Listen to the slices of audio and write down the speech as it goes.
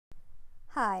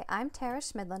Hi, I'm Tara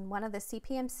Schmidlin, one of the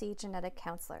CPMC genetic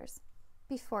counselors.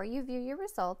 Before you view your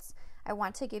results, I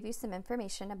want to give you some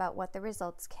information about what the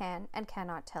results can and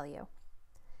cannot tell you.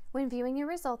 When viewing your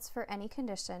results for any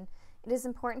condition, it is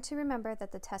important to remember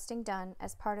that the testing done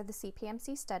as part of the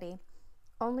CPMC study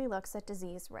only looks at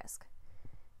disease risk.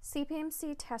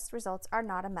 CPMC test results are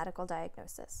not a medical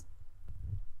diagnosis.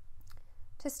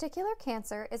 Testicular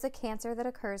cancer is a cancer that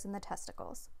occurs in the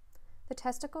testicles. The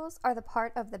testicles are the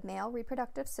part of the male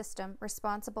reproductive system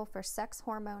responsible for sex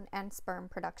hormone and sperm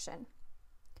production.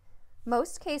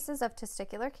 Most cases of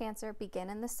testicular cancer begin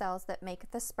in the cells that make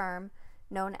the sperm,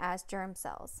 known as germ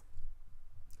cells.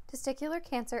 Testicular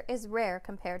cancer is rare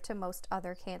compared to most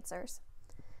other cancers.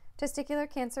 Testicular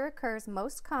cancer occurs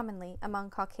most commonly among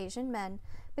Caucasian men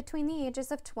between the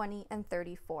ages of 20 and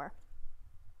 34.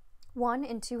 1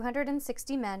 in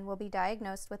 260 men will be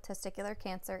diagnosed with testicular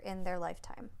cancer in their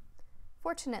lifetime.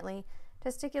 Fortunately,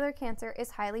 testicular cancer is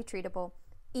highly treatable,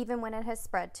 even when it has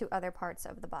spread to other parts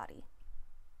of the body.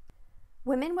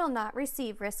 Women will not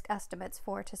receive risk estimates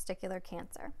for testicular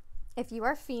cancer. If you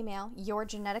are female, your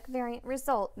genetic variant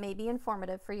result may be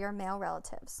informative for your male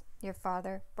relatives, your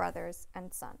father, brothers,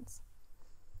 and sons.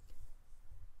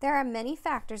 There are many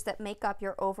factors that make up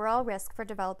your overall risk for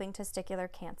developing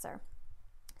testicular cancer,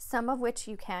 some of which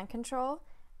you can control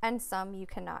and some you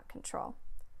cannot control.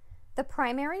 The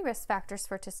primary risk factors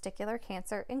for testicular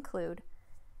cancer include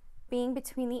being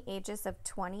between the ages of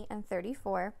 20 and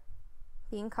 34,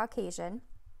 being Caucasian,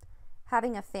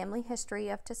 having a family history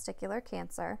of testicular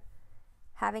cancer,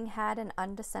 having had an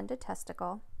undescended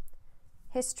testicle,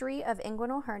 history of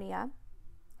inguinal hernia,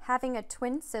 having a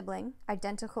twin sibling,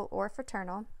 identical or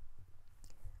fraternal,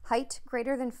 height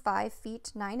greater than 5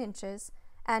 feet 9 inches,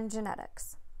 and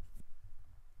genetics.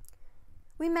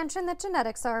 We mentioned that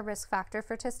genetics are a risk factor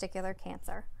for testicular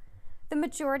cancer. The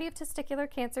majority of testicular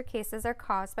cancer cases are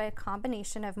caused by a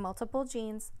combination of multiple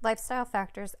genes, lifestyle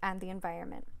factors, and the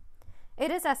environment. It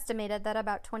is estimated that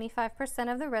about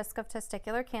 25% of the risk of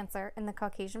testicular cancer in the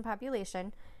Caucasian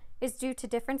population is due to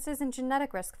differences in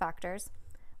genetic risk factors,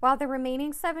 while the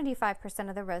remaining 75%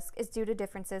 of the risk is due to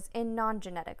differences in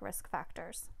non-genetic risk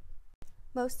factors.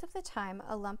 Most of the time,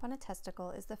 a lump on a testicle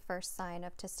is the first sign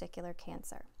of testicular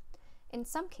cancer. In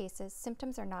some cases,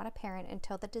 symptoms are not apparent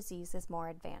until the disease is more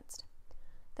advanced.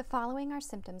 The following are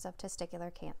symptoms of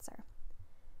testicular cancer: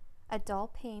 a dull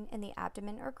pain in the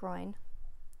abdomen or groin,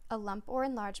 a lump or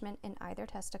enlargement in either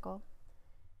testicle,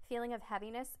 feeling of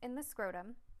heaviness in the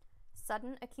scrotum,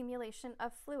 sudden accumulation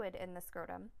of fluid in the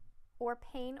scrotum, or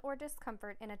pain or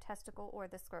discomfort in a testicle or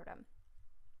the scrotum.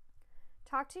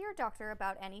 Talk to your doctor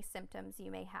about any symptoms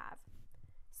you may have.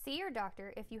 See your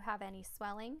doctor if you have any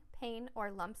swelling, pain,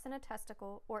 or lumps in a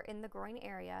testicle or in the groin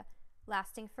area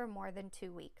lasting for more than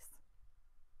 2 weeks.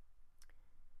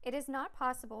 It is not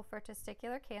possible for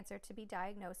testicular cancer to be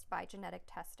diagnosed by genetic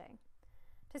testing.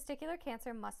 Testicular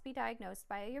cancer must be diagnosed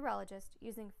by a urologist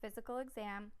using physical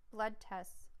exam, blood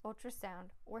tests,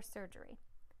 ultrasound, or surgery.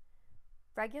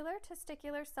 Regular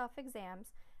testicular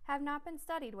self-exams have not been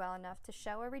studied well enough to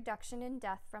show a reduction in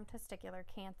death from testicular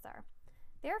cancer.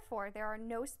 Therefore, there are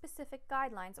no specific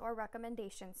guidelines or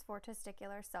recommendations for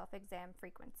testicular self-exam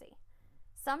frequency.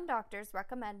 Some doctors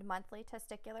recommend monthly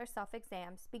testicular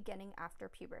self-exams beginning after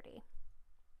puberty.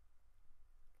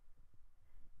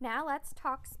 Now let's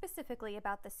talk specifically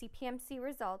about the CPMC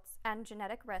results and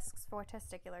genetic risks for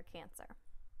testicular cancer.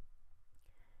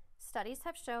 Studies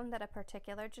have shown that a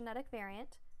particular genetic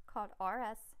variant, called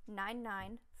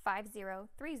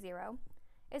RS995030,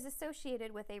 is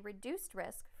associated with a reduced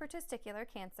risk for testicular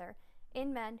cancer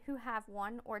in men who have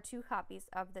 1 or 2 copies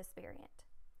of this variant.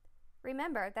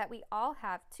 Remember that we all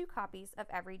have 2 copies of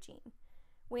every gene.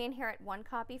 We inherit 1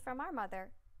 copy from our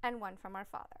mother and 1 from our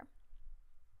father.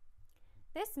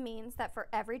 This means that for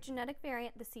every genetic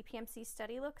variant the CPMC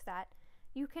study looks at,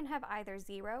 you can have either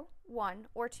 0, 1,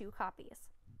 or 2 copies.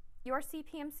 Your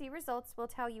CPMC results will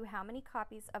tell you how many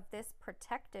copies of this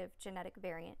protective genetic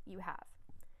variant you have.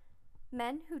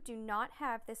 Men who do not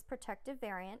have this protective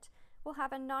variant will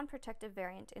have a non-protective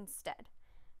variant instead.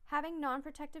 Having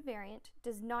non-protective variant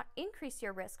does not increase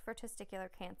your risk for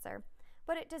testicular cancer,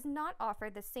 but it does not offer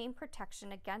the same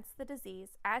protection against the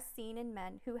disease as seen in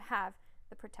men who have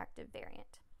the protective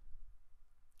variant.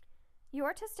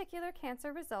 Your testicular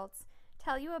cancer results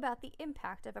tell you about the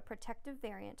impact of a protective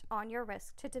variant on your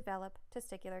risk to develop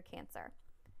testicular cancer.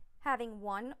 Having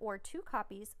 1 or 2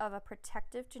 copies of a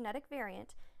protective genetic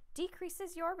variant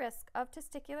decreases your risk of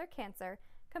testicular cancer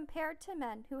compared to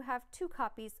men who have 2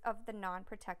 copies of the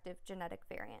non-protective genetic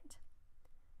variant.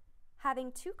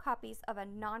 Having 2 copies of a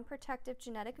non-protective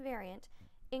genetic variant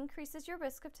increases your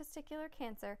risk of testicular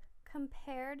cancer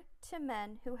compared to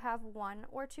men who have 1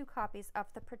 or 2 copies of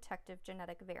the protective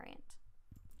genetic variant.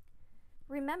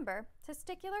 Remember,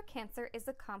 testicular cancer is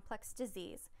a complex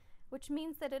disease, which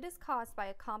means that it is caused by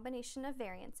a combination of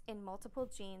variants in multiple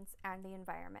genes and the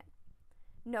environment.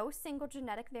 No single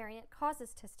genetic variant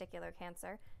causes testicular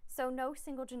cancer, so no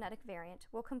single genetic variant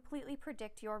will completely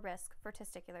predict your risk for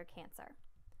testicular cancer.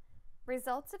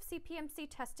 Results of CPMC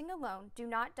testing alone do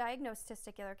not diagnose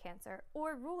testicular cancer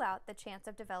or rule out the chance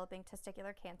of developing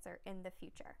testicular cancer in the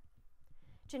future.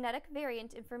 Genetic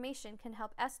variant information can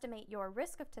help estimate your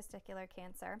risk of testicular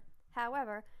cancer.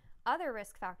 However, other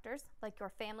risk factors, like your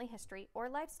family history or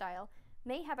lifestyle,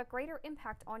 may have a greater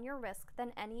impact on your risk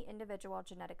than any individual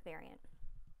genetic variant.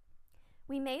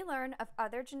 We may learn of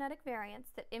other genetic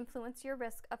variants that influence your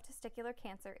risk of testicular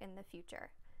cancer in the future.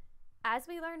 As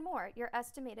we learn more, your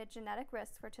estimated genetic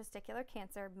risk for testicular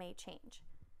cancer may change.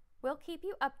 We'll keep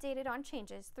you updated on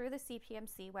changes through the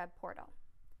CPMC web portal.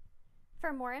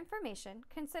 For more information,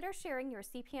 consider sharing your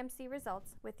CPMC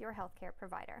results with your healthcare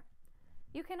provider.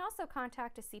 You can also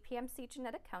contact a CPMC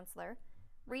genetic counselor,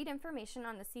 read information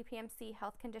on the CPMC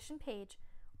health condition page,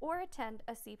 or attend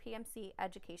a CPMC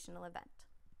educational event.